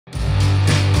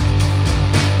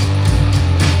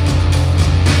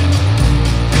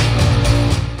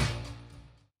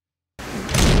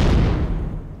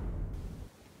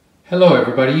Hello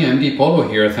everybody, MD Polo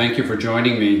here. Thank you for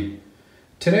joining me.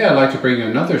 Today I'd like to bring you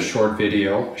another short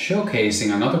video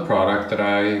showcasing another product that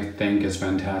I think is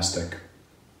fantastic.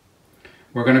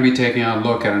 We're going to be taking a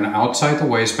look at an outside the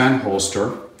waistband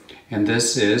holster, and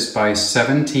this is by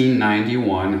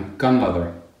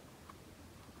 1791Gunleather.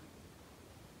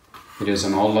 It is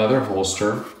an all leather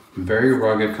holster, very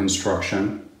rugged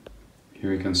construction.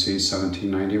 Here you can see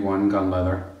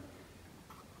 1791Gunleather.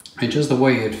 And just the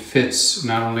way it fits,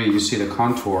 not only you see the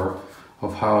contour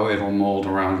of how it'll mold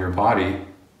around your body,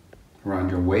 around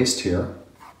your waist here,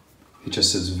 it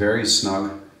just is very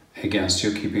snug against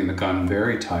you, keeping the gun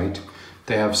very tight.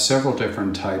 They have several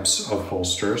different types of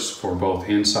holsters for both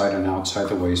inside and outside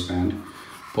the waistband,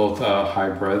 both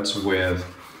hybrids with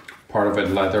part of it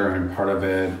leather and part of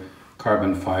it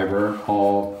carbon fiber.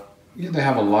 They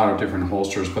have a lot of different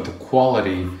holsters, but the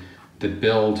quality, the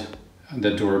build,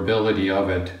 the durability of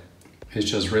it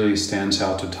just really stands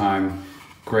out to time.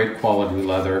 Great quality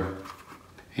leather.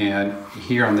 And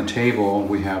here on the table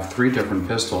we have 3 different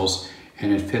pistols,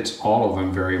 and it fits all of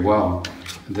them very well.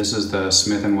 This is the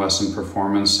Smith & Wesson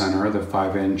Performance Center, the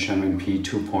 5-inch M&P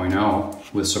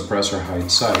 2.0 with suppressor height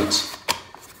sights,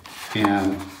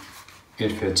 and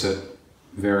it fits it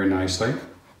very nicely.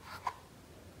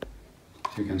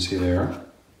 As you can see there,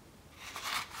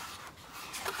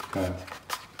 got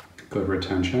good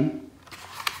retention.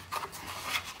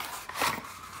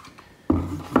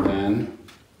 Then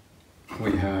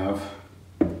we have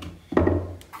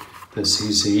the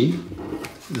CZ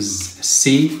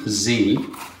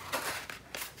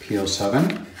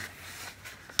P07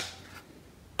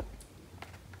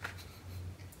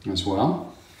 as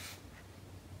well.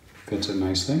 Fits it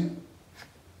nicely.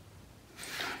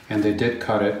 And they did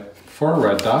cut it for a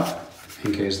red dot,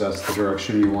 in case that's the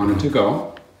direction you wanted to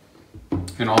go.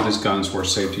 And all these guns were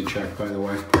safety checked, by the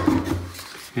way.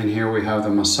 And here we have the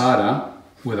Masada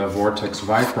with a Vortex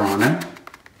Viper on it.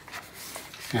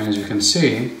 And as you can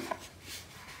see,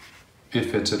 it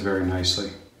fits it very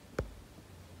nicely.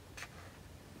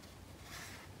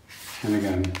 And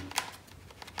again,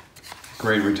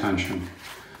 great retention.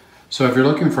 So if you're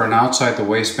looking for an outside the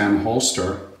waistband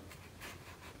holster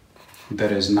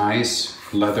that is nice,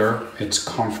 leather, it's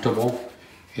comfortable,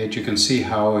 you can see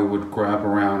how it would grab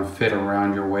around, fit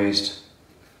around your waist.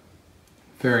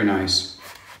 Very nice.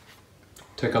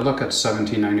 Take a look at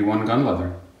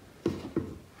 1791Gunleather.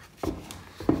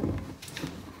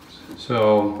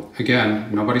 So again,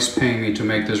 nobody's paying me to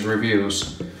make these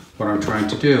reviews. What I'm trying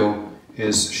to do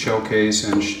is showcase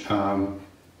and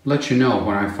let you know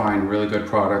when I find really good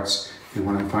products, and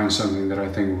when I find something that I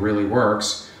think really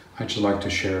works, I just like to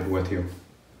share it with you.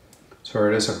 So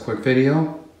it is a quick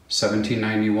video,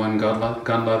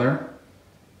 1791Gunleather.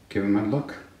 Give them a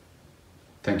look.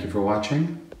 Thank you for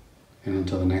watching, and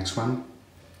until the next one,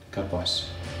 God bless.